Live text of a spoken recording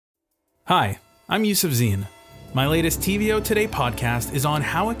Hi, I'm Yusuf Zine. My latest TVO Today podcast is on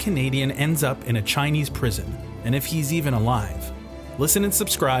how a Canadian ends up in a Chinese prison and if he's even alive. Listen and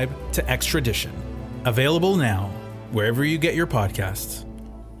subscribe to Extradition. Available now, wherever you get your podcasts.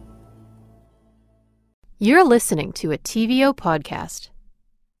 You're listening to a TVO podcast.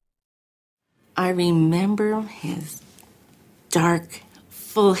 I remember his dark,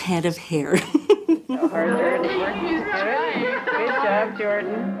 full head of hair. Good job,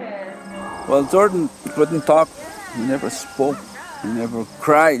 Jordan. Well, Jordan couldn't talk. He never spoke. He never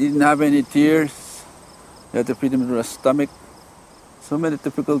cried. He didn't have any tears. You had to feed him through a stomach. So many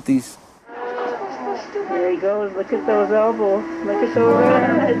difficulties. There he goes. Look at those elbows. Look at those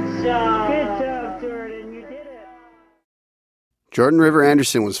arms. Good job, Jordan. You did it. Jordan River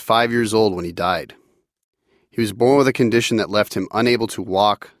Anderson was 5 years old when he died. He was born with a condition that left him unable to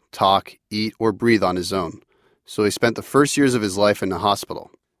walk, talk, eat, or breathe on his own, so he spent the first years of his life in the hospital.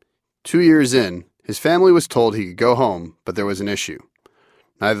 2 years in, his family was told he could go home, but there was an issue.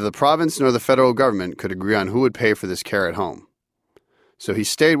 Neither the province nor the federal government could agree on who would pay for this care at home. So he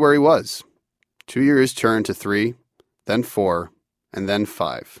stayed where he was. 2 years turned to 3, then 4, and then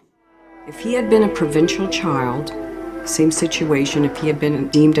 5. If he had been a provincial child, same situation, if he had been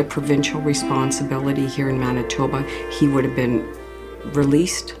deemed a provincial responsibility here in Manitoba, he would have been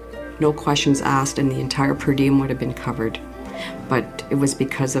released, no questions asked, and the entire per diem would have been covered. But it was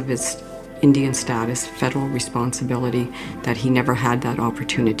because of his Indian status, federal responsibility, that he never had that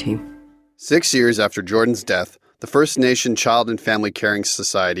opportunity. 6 years after Jordan's death, the First Nation Child and Family Caring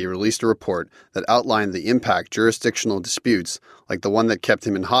Society released a report that outlined the impact jurisdictional disputes, like the one that kept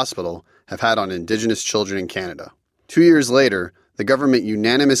him in hospital, have had on Indigenous children in Canada. 2 years later, the government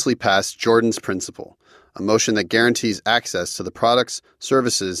unanimously passed Jordan's Principle, a motion that guarantees access to the products,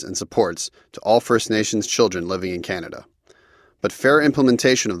 services, and supports to all First Nations children living in Canada. But fair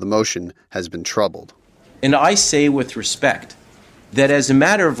implementation of the motion has been troubled. And I say with respect that as a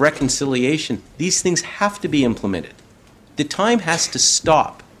matter of reconciliation, these things have to be implemented. The time has to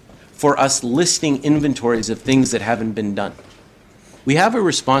stop for us listing inventories of things that haven't been done. We have a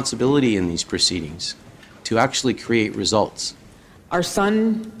responsibility in these proceedings to actually create results. Our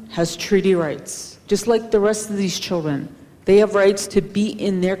son has treaty rights, just like the rest of these children. They have rights to be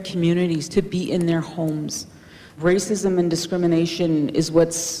in their communities, to be in their homes. Racism and discrimination is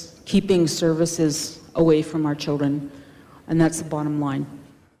what's keeping services away from our children, and that's the bottom line.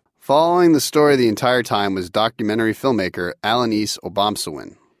 Following the story the entire time was documentary filmmaker Alanis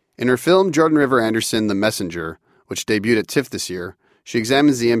Obomsawin. In her film Jordan River Anderson, The Messenger, which debuted at TIFF this year, she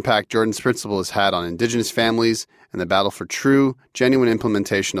examines the impact Jordan's Principle has had on Indigenous families and the battle for true, genuine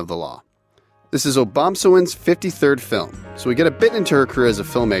implementation of the law. This is Obomsawin's 53rd film, so we get a bit into her career as a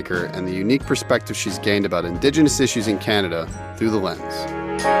filmmaker and the unique perspective she's gained about Indigenous issues in Canada through the lens.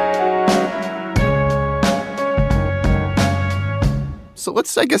 So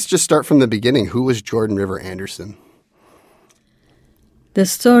let's, just start from the beginning. Who was Jordan River Anderson? The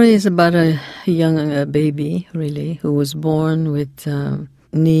story is about a young baby, really, who was born with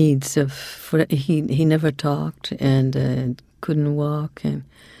needs of. He never talked and couldn't walk, and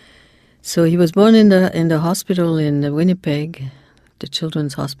so he was born in the hospital in Winnipeg, the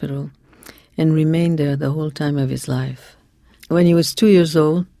Children's Hospital, and remained there the whole time of his life. When he was 2 years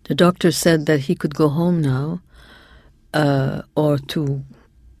old, the doctor said that he could go home now, or to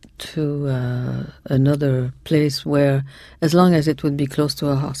another place where, as long as it would be close to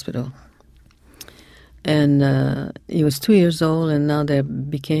a hospital. And he was 2 years old, and now there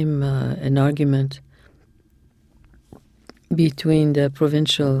became an argument between the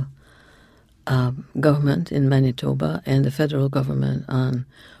provincial government in Manitoba and the federal government on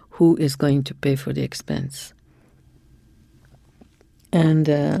who is going to pay for the expense. And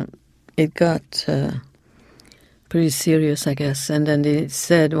it got pretty serious, I guess. And then they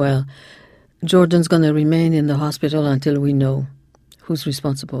said, well, Jordan's going to remain in the hospital until we know who's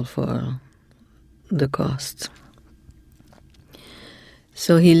responsible for the costs.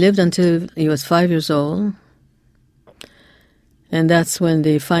 So he lived until he was 5 years old. And that's when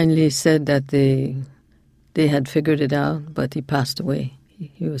they finally said that they had figured it out, but he passed away.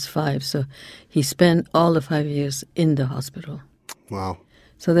 He was 5, so he spent all the 5 years in the hospital. Wow.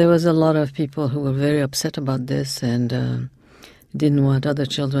 So there was a lot of people who were very upset about this and didn't want other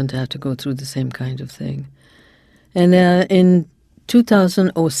children to have to go through the same kind of thing. And in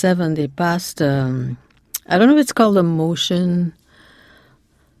 2007, they passed, I don't know if it's called a motion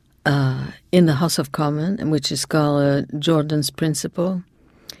in the House of Commons, which is called Jordan's Principle,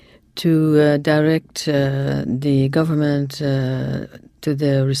 to direct the government to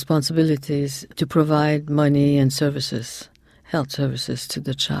their responsibilities to provide money and services, health services to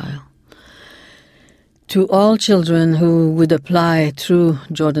the child. to all children who would apply through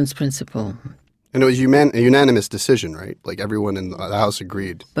Jordan's Principle. And it was a unanimous decision, right? Like everyone in the house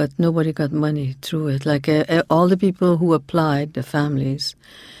agreed. But nobody got money through it. Like all the people who applied, the families,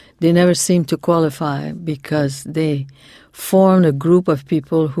 they never seemed to qualify because they formed a group of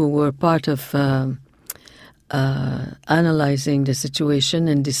people who were part of analyzing the situation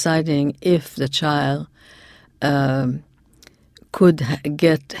and deciding if the child could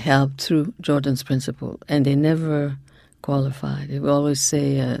get help through Jordan's Principle. And they never qualified. They would always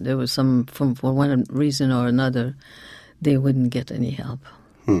say there was some, for one reason or another, they wouldn't get any help.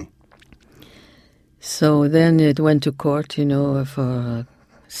 So then it went to court, for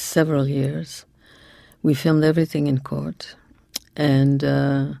several years. We filmed everything in court. And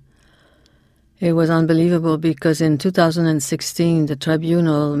it was unbelievable because in 2016, the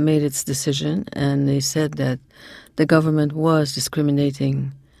tribunal made its decision and they said that the government was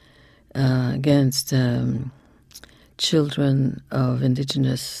discriminating against children of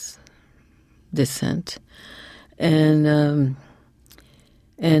indigenous descent. And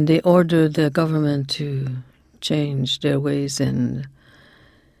they ordered the government to change their ways and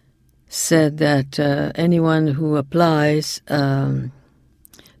said that anyone who applies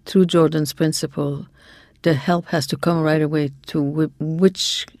through Jordan's Principle, the help has to come right away to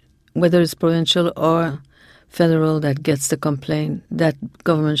whether it's provincial or federal that gets the complaint, that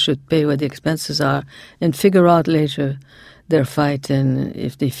government should pay what the expenses are and figure out later their fight and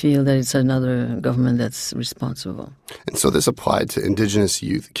if they feel that it's another government that's responsible. And so this applied to Indigenous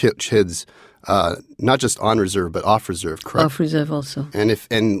youth, kids, not just on reserve, but off reserve, correct? Off reserve also.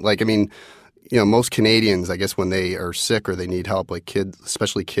 Most Canadians, I guess, when they are sick or they need help, like kids,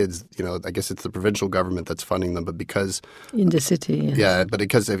 especially kids, I guess it's the provincial government that's funding them. But because in the city, yes. Yeah, but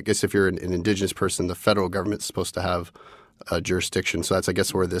because I guess if you're an Indigenous person, the federal government's supposed to have a jurisdiction. So that's, I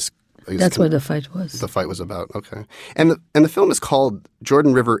guess, where this. That's where the fight was. The fight was about. Okay, and the film is called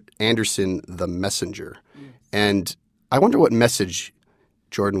Jordan River Anderson: The Messenger, and I wonder what message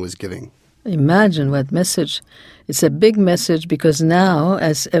Jordan was giving. Imagine what message. It's a big message because now,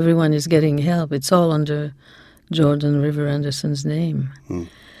 as everyone is getting help, it's all under Jordan River Anderson's name.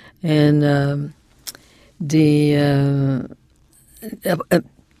 And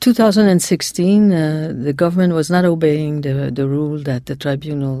 2016, the government was not obeying the rule that the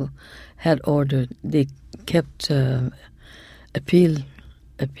tribunal had ordered. They kept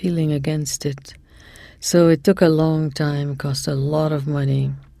appealing against it. So it took a long time, cost a lot of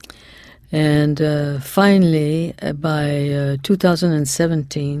money. And finally, by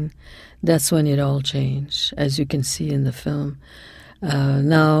 2017, that's when it all changed, as you can see in the film.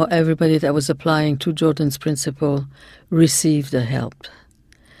 Now everybody that was applying to Jordan's Principle received the help,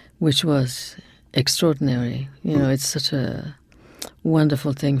 which was extraordinary. It's such a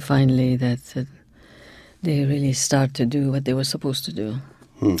wonderful thing finally that they really start to do what they were supposed to do.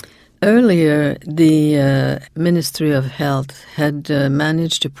 Earlier, the Ministry of Health had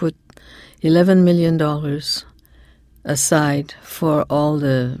managed to put $11 million aside for all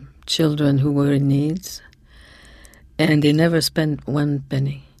the children who were in needs, and they never spent one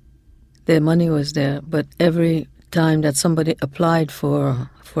penny. Their money was there, but every time that somebody applied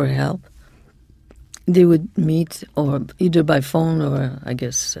for help, they would meet, or either by phone or, I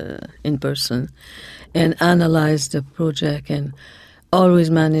guess, in person, and analyze the project and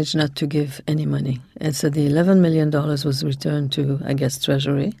always managed not to give any money. And so the $11 million was returned to, I guess,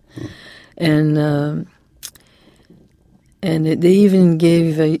 Treasury. And they even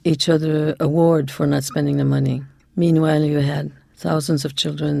gave each other award for not spending the money. Meanwhile, you had thousands of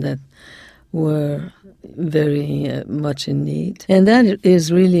children that were very much in need. And that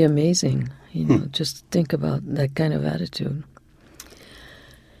is really amazing, just think about that kind of attitude.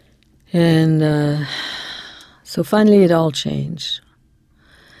 And so finally it all changed.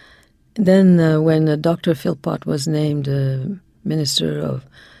 Then when Dr. Philpott was named Minister of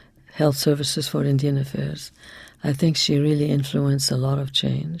Health Services for Indian Affairs, I think she really influenced a lot of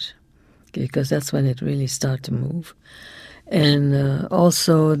change because that's when it really started to move. And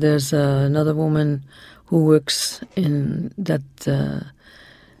also there's another woman who works in the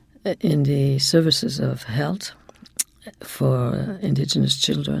services of health for Indigenous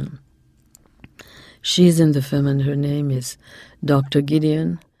children. She's in the film and her name is Dr.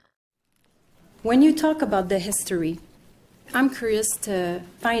 Gideon. When you talk about the history, I'm curious to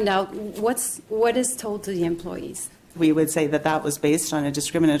find out what is told to the employees. We would say that was based on a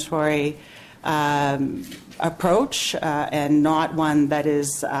discriminatory approach and not one that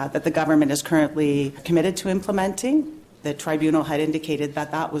the government is currently committed to implementing. The tribunal had indicated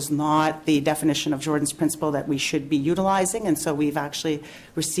that that was not the definition of Jordan's principle that we should be utilizing, and so we've actually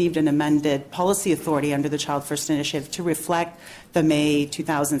received an amended policy authority under the Child First Initiative to reflect the May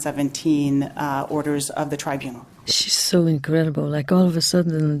 2017 orders of the tribunal. She's so incredible. Like all of a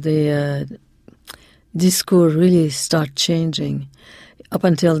sudden, the discourse really start changing. Up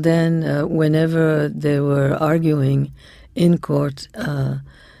until then, whenever they were arguing in court,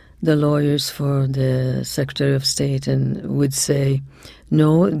 the lawyers for the Secretary of State would say,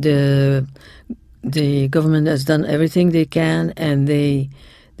 no, the government has done everything they can, and they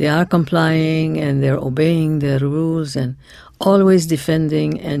are complying and they're obeying the rules, and always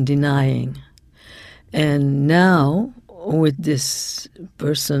defending and denying. And now, with this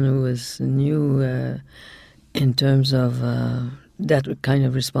person who is new in terms of that kind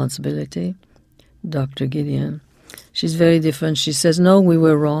of responsibility, Dr. Gideon, she's very different. She says, no, we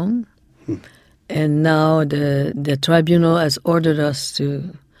were wrong. And now the tribunal has ordered us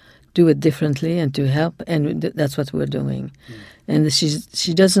to do it differently and to help, and that's what we're doing. And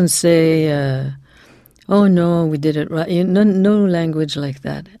she doesn't say, oh, no, we did it right. No language like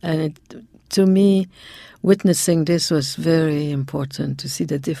that. And to me, witnessing this was very important to see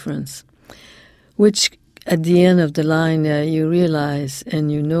the difference, which at the end of the line, you realize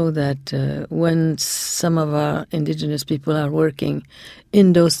and you know that when some of our Indigenous people are working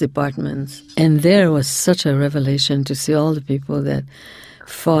in those departments, and there was such a revelation to see all the people that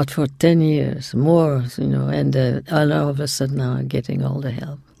fought for 10 years, more, and all of a sudden now are getting all the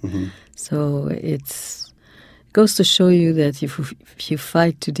help. Mm-hmm. So it goes to show you that if you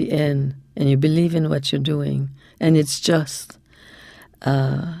fight to the end and you believe in what you're doing, and it's just...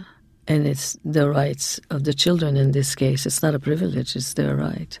 and it's the rights of the children in this case. It's not a privilege, it's their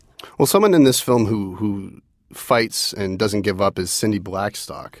right. Well, someone in this film who fights and doesn't give up is Cindy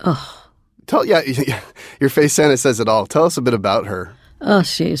Blackstock. Oh. Your face, Santa, says it all. Tell us a bit about her. Oh,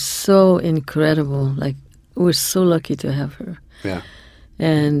 she is so incredible. Like, we're so lucky to have her. Yeah.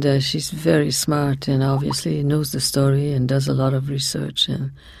 And she's very smart and obviously knows the story and does a lot of research.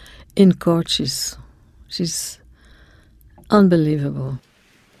 And in court, she's unbelievable.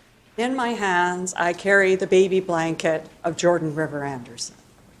 In my hands, I carry the baby blanket of Jordan River Anderson,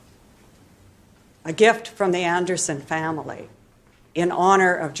 a gift from the Anderson family in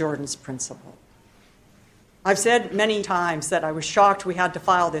honor of Jordan's principle. I've said many times that I was shocked we had to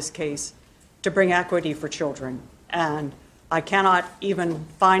file this case to bring equity for children, and I cannot even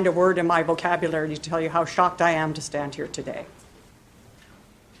find a word in my vocabulary to tell you how shocked I am to stand here today.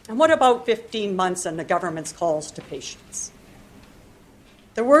 And what about 15 months and the government's calls to patience?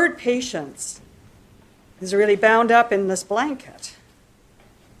 The word patience is really bound up in this blanket.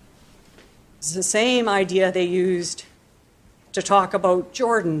 It's the same idea they used to talk about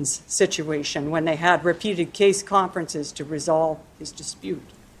Jordan's situation when they had repeated case conferences to resolve his dispute.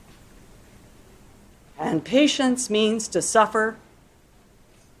 And patience means to suffer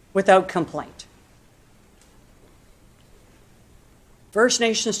without complaint. First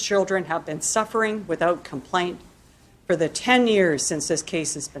Nations children have been suffering without complaint for the 10 years since this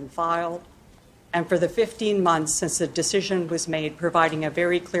case has been filed, and for the 15 months since the decision was made, providing a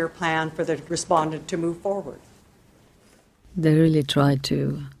very clear plan for the respondent to move forward. They really tried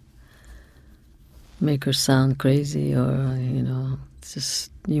to make her sound crazy or,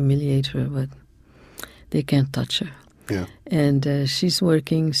 just humiliate her, but they can't touch her. Yeah. And she's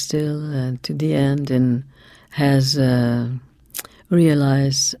working still to the end and has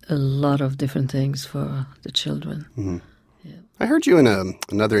realized a lot of different things for the children. Mm-hmm. Yeah. I heard you in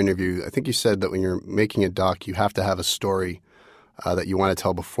another interview. I think you said that when you're making a doc, you have to have a story that you want to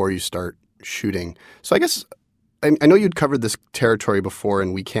tell before you start shooting. So I guess I know you'd covered this territory before,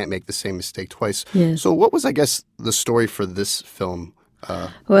 and we can't make the same mistake twice. Yes. So what was, I guess, the story for this film?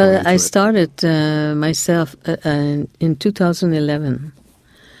 Well, I started myself in 2011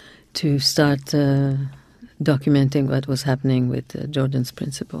 to start documenting what was happening with Jordan's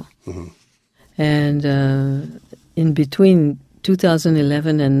principle. Mm-hmm. And in between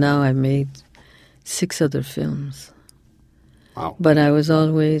 2011 and now, I made 6 other films. Wow. But I was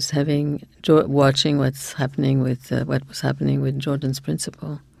always watching what's happening with what was happening with Jordan's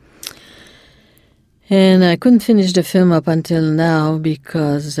principle. And I couldn't finish the film up until now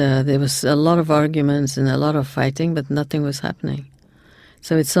because there was a lot of arguments and a lot of fighting, but nothing was happening.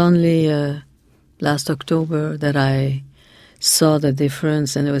 So it's only last October that I saw the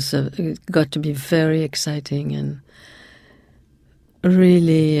difference, and it got to be very exciting and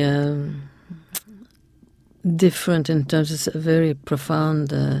really different in terms of a very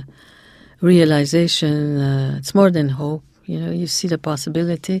profound realization. It's more than hope, You see the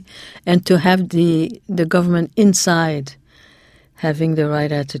possibility. And to have the government inside having the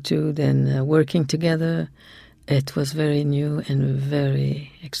right attitude and working together, it was very new and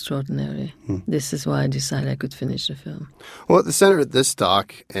very extraordinary. This is why I decided I could finish the film. Well, at the center of this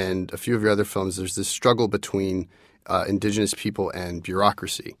doc and a few of your other films, there's this struggle between Indigenous people and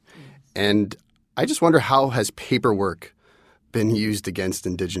bureaucracy. And I just wonder, how has paperwork been used against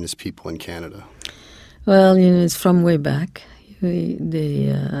Indigenous people in Canada? Well, it's from way back.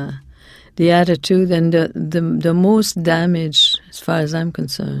 The attitude and the most damage, as far as I'm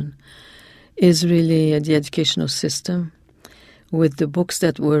concerned, is really the educational system, with the books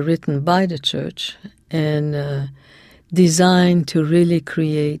that were written by the church and designed to really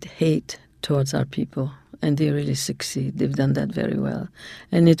create hate towards our people. And they really succeed. They've done that very well.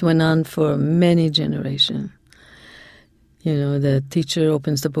 And it went on for many generations. The teacher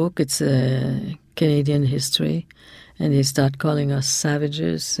opens the book, it's Canadian history, and they start calling us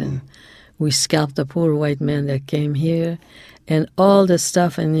savages, and we scalped the poor white man that came here, and all the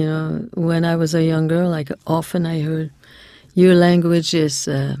stuff. And, when I was a young girl, often I heard, your language is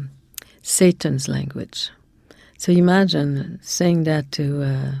Satan's language. So imagine saying that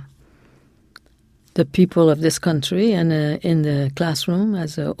to the people of this country and in the classroom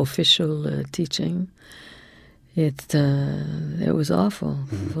as an official teaching. It was awful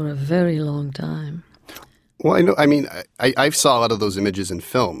for a very long time. Well, I know. I mean, I saw a lot of those images in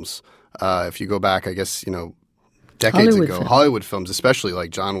films. If you go back, I guess, decades ago, Hollywood films, especially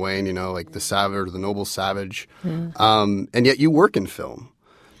like John Wayne, like the Savage or the Noble Savage. Yeah. And yet you work in film.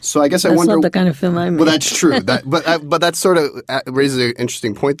 So I guess I wonder. That's not the kind of film I make. Well, that's true. But that sort of raises an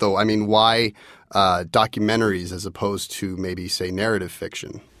interesting point, though. I mean, why documentaries as opposed to maybe, say, narrative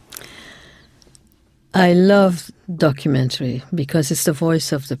fiction? I love documentary because it's the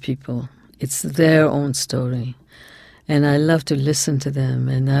voice of the people. It's their own story. And I love to listen to them.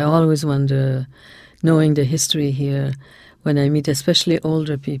 And I always wonder, knowing the history here, when I meet especially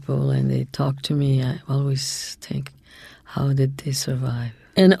older people and they talk to me, I always think, how did they survive?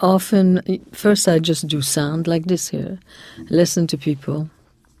 And often, first I just do sound like this here, listen to people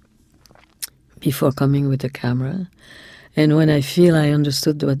before coming with the camera. And when I feel I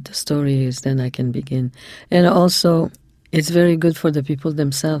understood what the story is, then I can begin. And also, it's very good for the people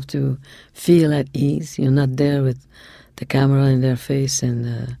themselves to feel at ease. You're not there with the camera in their face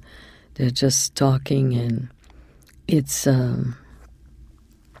and they're just talking. And it's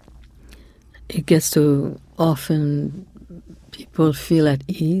it gets to often people feel at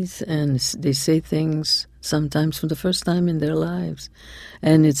ease and they say things sometimes for the first time in their lives.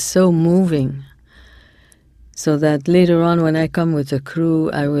 And it's so moving. So that later on when I come with a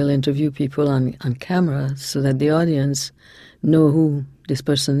crew, I will interview people on camera so that the audience know who this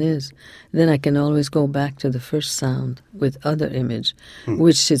person is. Then I can always go back to the first sound with other image,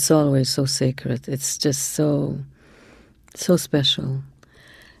 which is always so sacred. It's just so special.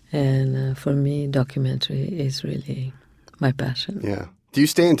 And for me, documentary is really my passion. Yeah. Do you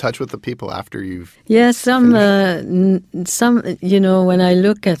stay in touch with the people after you've Yeah, some, when I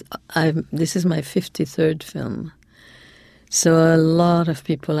look at, this is my 53rd film, so a lot of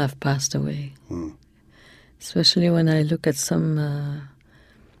people have passed away. Especially when I look at some,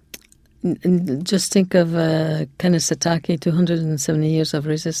 just think of Kanesatake, 270 Years of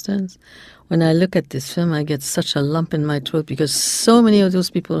Resistance. When I look at this film, I get such a lump in my throat because so many of those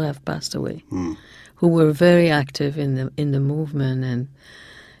people have passed away. Who were very active in the movement, and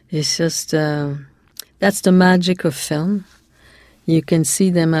it's just that's the magic of film. You can see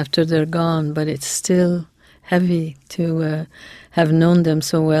them after they're gone, but it's still heavy to have known them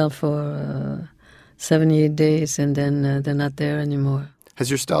so well for 78 days, and then they're not there anymore. Has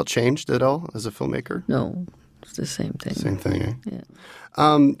your style changed at all as a filmmaker? No, it's the same thing. Same thing, eh? Yeah.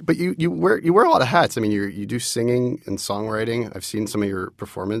 But you wear a lot of hats. I mean, you do singing and songwriting. I've seen some of your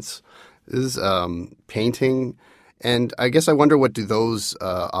performances. Painting, and I guess I wonder, what do those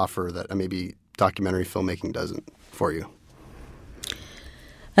offer that maybe documentary filmmaking doesn't for you?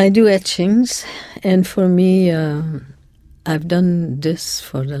 I do etchings, and for me, I've done this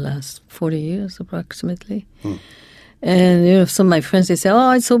for the last 40 years approximately. And some of my friends, they say,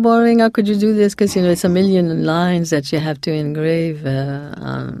 "Oh, it's so boring. How could you do this?" Because it's a million lines that you have to engrave.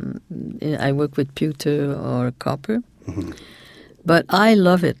 I work with pewter or copper. But I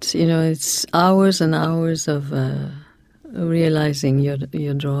love it. It's hours and hours of realizing your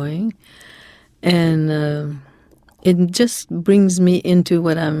drawing, and it just brings me into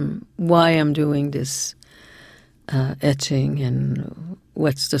why I'm doing this etching and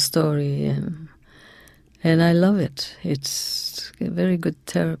what's the story, and I love it. It's a very good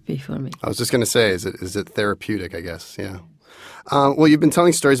therapy for me. I was just going to say, is it therapeutic? I guess, yeah. Well, you've been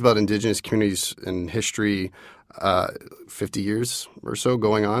telling stories about Indigenous communities in history 50 years or so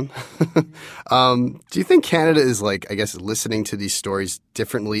going on. Do you think Canada is listening to these stories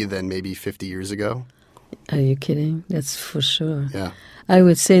differently than maybe 50 years ago? Are you kidding? That's for sure. Yeah. I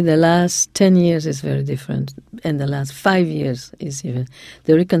would say the last 10 years is very different, and the last 5 years is even.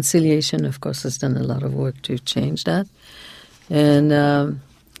 The reconciliation, of course, has done a lot of work to change that. And I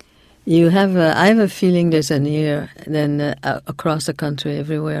have a feeling there's an ear, then across the country,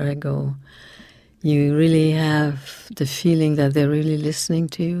 everywhere I go, you really have the feeling that they're really listening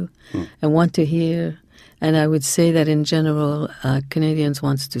to you and want to hear. And I would say that in general, Canadians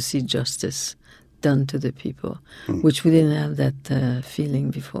want to see justice done to the people, which we didn't have that feeling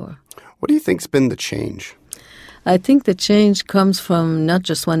before. What do you think's been the change? I think the change comes from not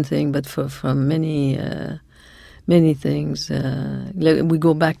just one thing, but from many things. We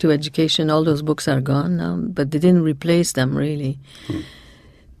go back to education. All those books are gone now, but they didn't replace them really.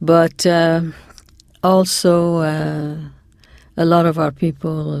 But also, a lot of our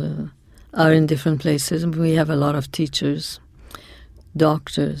people are in different places. We have a lot of teachers,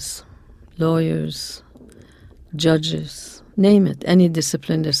 doctors, lawyers, judges, name it. Any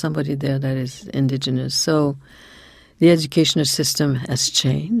discipline, there's somebody there that is Indigenous. So the educational system has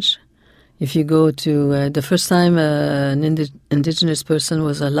changed. If you go to the first time an Indigenous person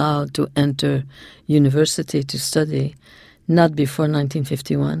was allowed to enter university to study, not before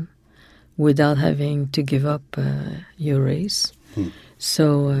 1951, without having to give up your race.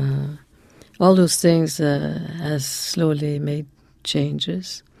 So all those things has slowly made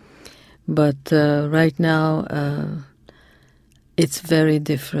changes. But right now, it's very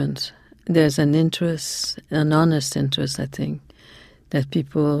different. There's an interest, an honest interest, I think, that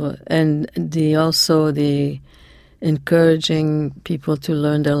people, and the encouraging people to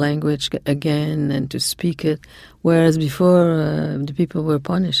learn their language again and to speak it, whereas before the people were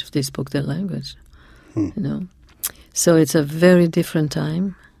punished if they spoke their language. You know, so it's a very different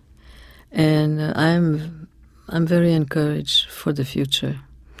time, and I'm very encouraged for the future.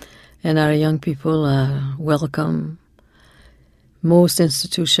 And our young people are welcome. Most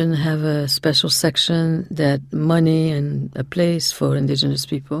institutions have a special section that money and a place for Indigenous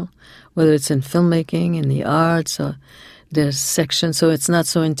people, whether it's in filmmaking, in the arts, or there's sections. So it's not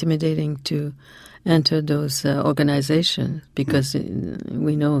so intimidating to enter those organizations because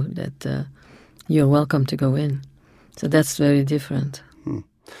we know that you're welcome to go in. So that's very different.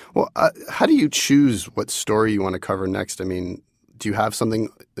 Well, how do you choose what story you want to cover next? I mean, do you have something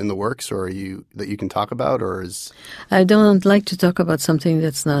in the works, or that you can talk about, or is? I don't like to talk about something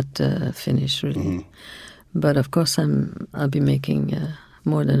that's not finished, really. But of course, I'll be making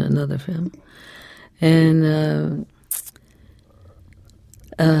more than another film, and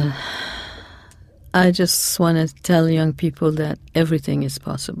I just want to tell young people that everything is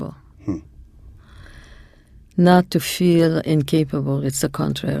possible. Not to feel incapable; it's the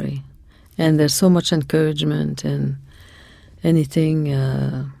contrary, and there's so much encouragement and. Anything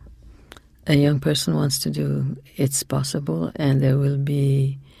a young person wants to do, it's possible, and there will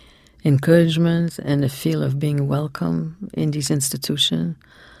be encouragement and a feel of being welcome in these institutions,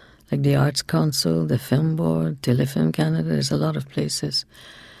 like the Arts Council, the Film Board, Telefilm Canada. There's a lot of places,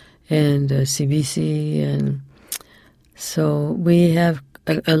 and CBC, and so we have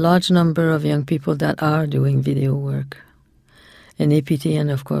a large number of young people that are doing video work, and APTN,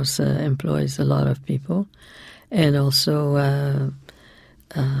 of course, employs a lot of people. And also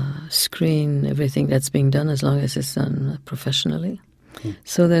screen everything that's being done as long as it's done professionally.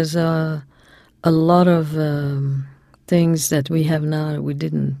 So there's a lot of things that we have now we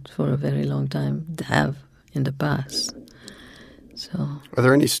didn't for a very long time have in the past. So, are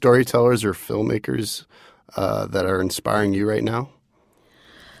there any storytellers or filmmakers that are inspiring you right now?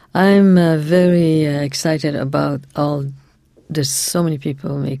 I'm very excited about there's so many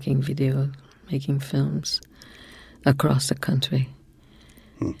people making video, making films across the country.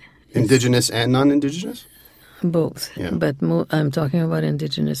 Indigenous and non-Indigenous? Both. Yeah. But I'm talking about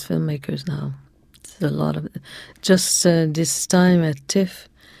Indigenous filmmakers now. It's a lot of... Just this time at TIFF,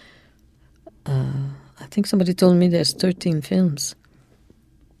 I think somebody told me there's 13 films.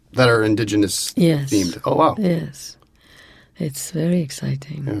 That are Indigenous themed? Oh, wow. Yes. It's very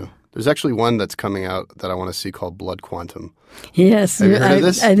exciting. Yeah. There's actually one that's coming out that I want to see called Blood Quantum. Yes. Have you heard of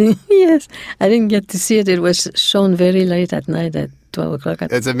this? I didn't get to see it. It was shown very late at night at 12 o'clock.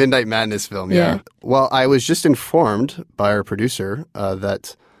 It's a Midnight Madness film, yeah. Well, I was just informed by our producer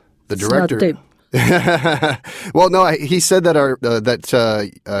that the director... It's not tape. Well, no, he said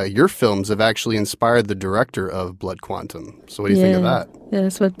that your films have actually inspired the director of Blood Quantum. So what do you think of that? Yeah,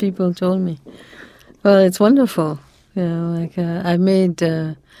 that's what people told me. Well, it's wonderful. You know, like I made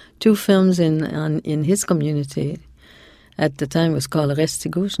 2 films in his community. At the time, it was called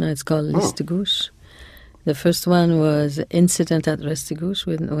Restigouche. Now it's called Listigouche. The first one was Incident at Restigouche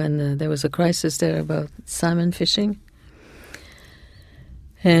when there was a crisis there about salmon fishing.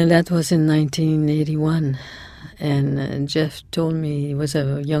 And that was in 1981. And Jeff told me, he was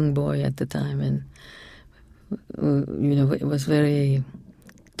a young boy at the time, and it was very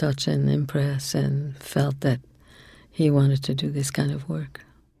touched and impressed and felt that he wanted to do this kind of work.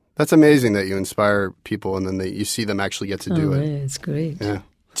 That's amazing that you inspire people and then you see them actually get to do it. Yeah, it's great. Yeah.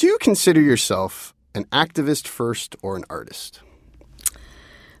 Do you consider yourself an activist first or an artist?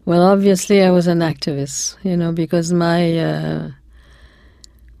 Well, obviously I was an activist, because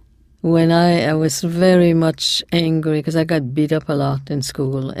when I was very much angry because I got beat up a lot in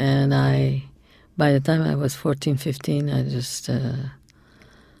school, and by the time I was 14, 15,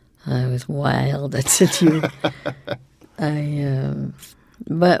 I was wild. That's it.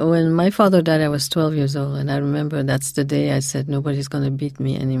 But when my father died, I was 12 years old, and I remember that's the day I said, nobody's going to beat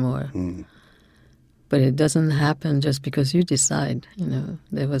me anymore. But it doesn't happen just because you decide.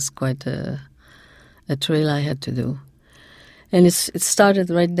 There was quite a trail I had to do. And it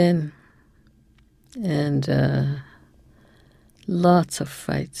started right then. And lots of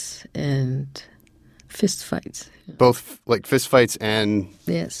fights and fist fights. Both like fist fights and...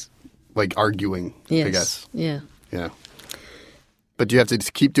 Yes. Like arguing, yes. I guess. Yeah. Yeah. But do you have to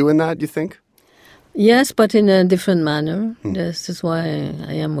keep doing that, do you think? Yes, but in a different manner. This is why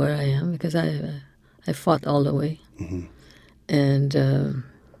I am where I am, because I fought all the way. Mm-hmm. And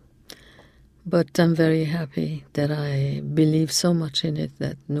but I'm very happy that I believe so much in it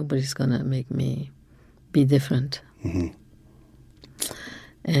that nobody's going to make me be different. Mm-hmm.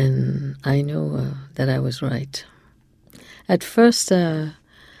 And I know that I was right. At first, I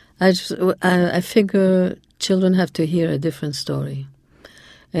figure children have to hear a different story.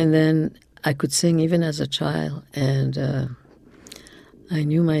 And then I could sing even as a child, and I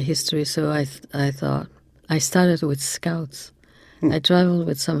knew my history, so I thought, I started with Scouts. I traveled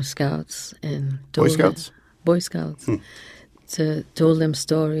with some Scouts and Boy Scouts? Boy Scouts. Told them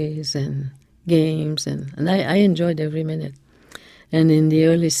stories and games, and I enjoyed every minute. And in the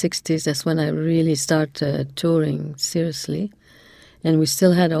early 60s, that's when I really started touring seriously. And we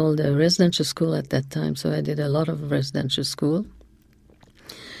still had all the residential school at that time, so I did a lot of residential school.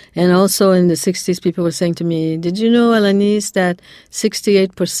 And also in the 60s, people were saying to me, did you know, Alanis, that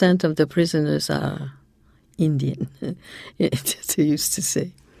 68% of the prisoners are Indian? They used to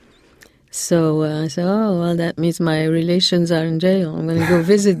say. So I said, oh, well, that means my relations are in jail. I'm going to go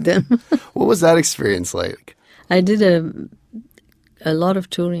visit them. What was that experience like? I did a lot of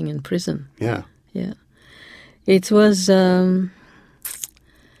touring in prison. Yeah. Yeah. It was...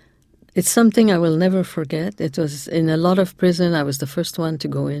 it's something I will never forget. It was in a lot of prison. I was the first one to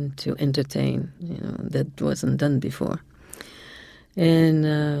go in to entertain. That wasn't done before. And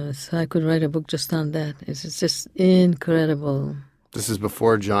so I could write a book just on that. It's just incredible. This is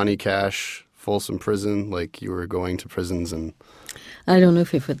before Johnny Cash, Folsom Prison, like you were going to prisons and... I don't know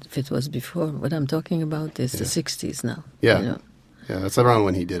if it was before. What I'm talking about is the 60s now. Yeah. Yeah, that's around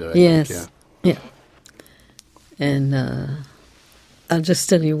when he did it, I think. Yeah. And I'll just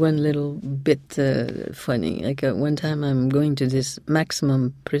tell you one little bit funny. Like one time I'm going to this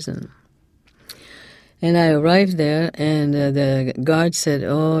maximum prison. And I arrived there, and the guard said,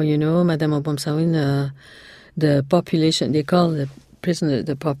 oh, Madame Obomsawin, the population, they call the prisoner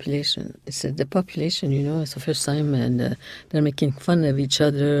the population. He said, the population, it's the first time, and they're making fun of each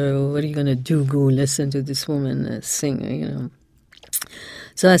other. What are you going to do? Go listen to this woman sing,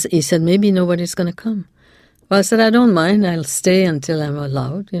 So he said, maybe nobody's going to come. Well, I said, I don't mind. I'll stay until I'm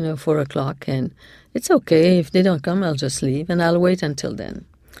allowed, 4 o'clock. And it's okay. If they don't come, I'll just leave. And I'll wait until then.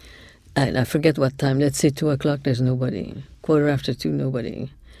 I forget what time. Let's say 2 o'clock, there's nobody. 2:15, nobody.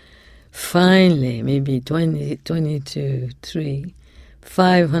 Finally, maybe 20 to 3,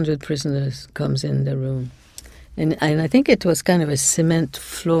 500 prisoners comes in the room. And I think it was kind of a cement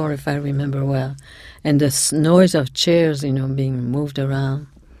floor, if I remember well. And the noise of chairs, being moved around.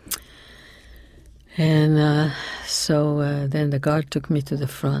 And so then the guard took me to the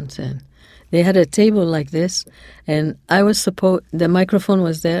front, and they had a table like this, and the microphone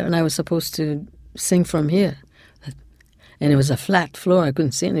was there, and I was supposed to sing from here. And it was a flat floor, I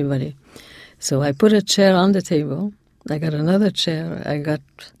couldn't see anybody. So I put a chair on the table, I got another chair, I got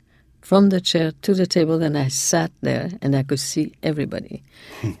from the chair to the table, then I sat there, and I could see everybody.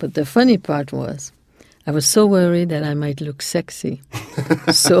 But the funny part was, I was so worried that I might look sexy.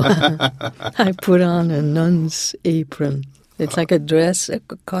 So I put on a nun's apron. It's like a dress, a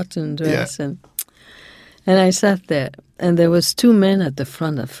cotton dress. Yeah. And I sat there, and there was 2 men at the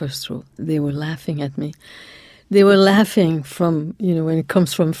front of first row. They were laughing at me. They were laughing from, when it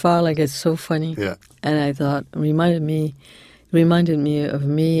comes from far, like it's so funny. Yeah. And I thought, reminded me of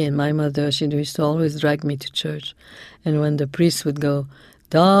me and my mother. She used to always drag me to church. And when the priest would go,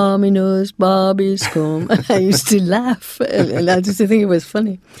 Dominus Vobiscum, I used to laugh. And I used to think it was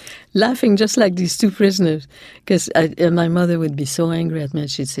funny. Laughing just like these 2 prisoners. Because my mother would be so angry at me,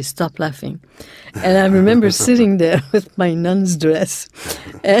 and she'd say, stop laughing. And I remember sitting there with my nun's dress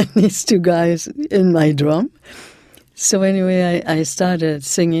and these 2 guys in my drum. So anyway, I started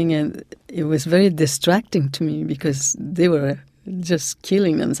singing, and it was very distracting to me because they were just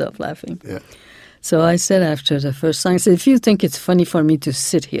killing themselves laughing. Yeah. So I said after the first song, I said, if you think it's funny for me to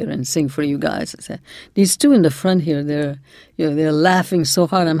sit here and sing for you guys, I said, these 2 in the front here, they're laughing so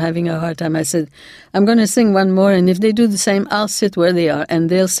hard, I'm having a hard time. I said, I'm going to sing one more, and if they do the same, I'll sit where they are, and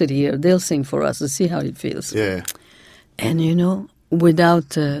they'll sit here. They'll sing for us to see how it feels. Yeah. And,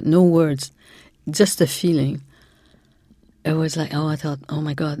 without no words, just a feeling, it was like, I thought, oh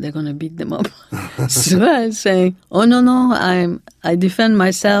my God, they're going to beat them up. So I was saying, oh no, I defend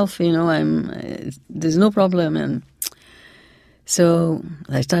myself, there's no problem. And so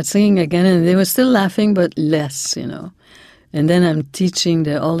I started singing again, and they were still laughing, but less, And then I'm teaching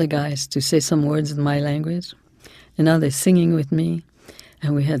all the guys to say some words in my language. And now they're singing with me.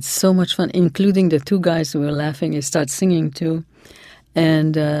 And we had so much fun, including the 2 guys who were laughing. They started singing too.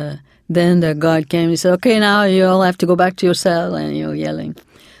 And then the guard came and said, okay, now you all have to go back to your cell, and yelling.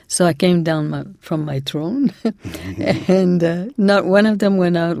 So I came down from my throne, and not one of them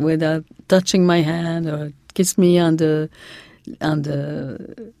went out without touching my hand or kissed me on the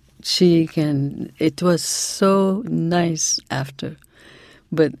cheek, and it was so nice after.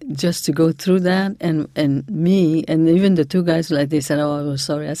 But just to go through that, and me, and even the 2 guys, like they said, oh, I was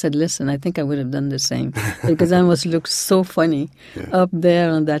sorry. I said, listen, I think I would have done the same. Because I must look so funny up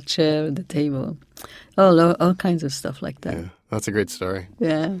there on that chair at the table. All kinds of stuff like that. Yeah, that's a great story.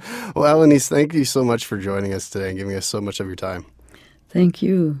 Yeah. Well, Alanis, thank you so much for joining us today and giving us so much of your time. Thank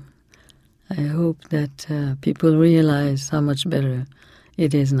you. I hope that people realize how much better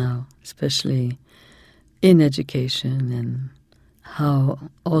it is now, especially in education, and how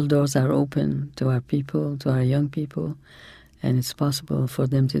all doors are open to our people, to our young people, and it's possible for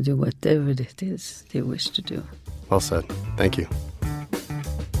them to do whatever it is they wish to do. Well said. Thank you.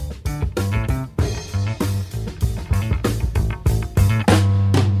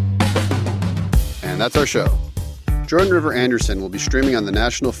 And that's our show. Jordan River Anderson will be streaming on the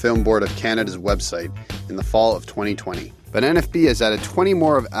National Film Board of Canada's website in the fall of 2020. But NFB has added 20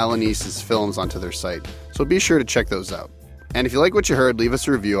 more of Alanis's films onto their site, so be sure to check those out. And if you like what you heard, leave us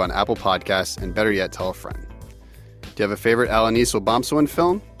a review on Apple Podcasts, and better yet, tell a friend. Do you have a favorite Alanis Obomsawin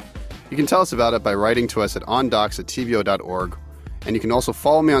film? You can tell us about it by writing to us at ondocs@tvo.org, and you can also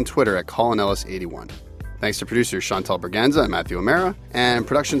follow me on Twitter at ColinEllis81. Thanks to producers Chantal Berganza and Matthew O'Mara, and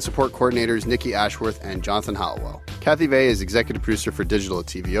production support coordinators Nikki Ashworth and Jonathan Hallowell. Kathy Vey is executive producer for digital at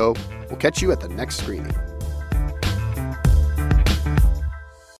TVO. We'll catch you at the next screening.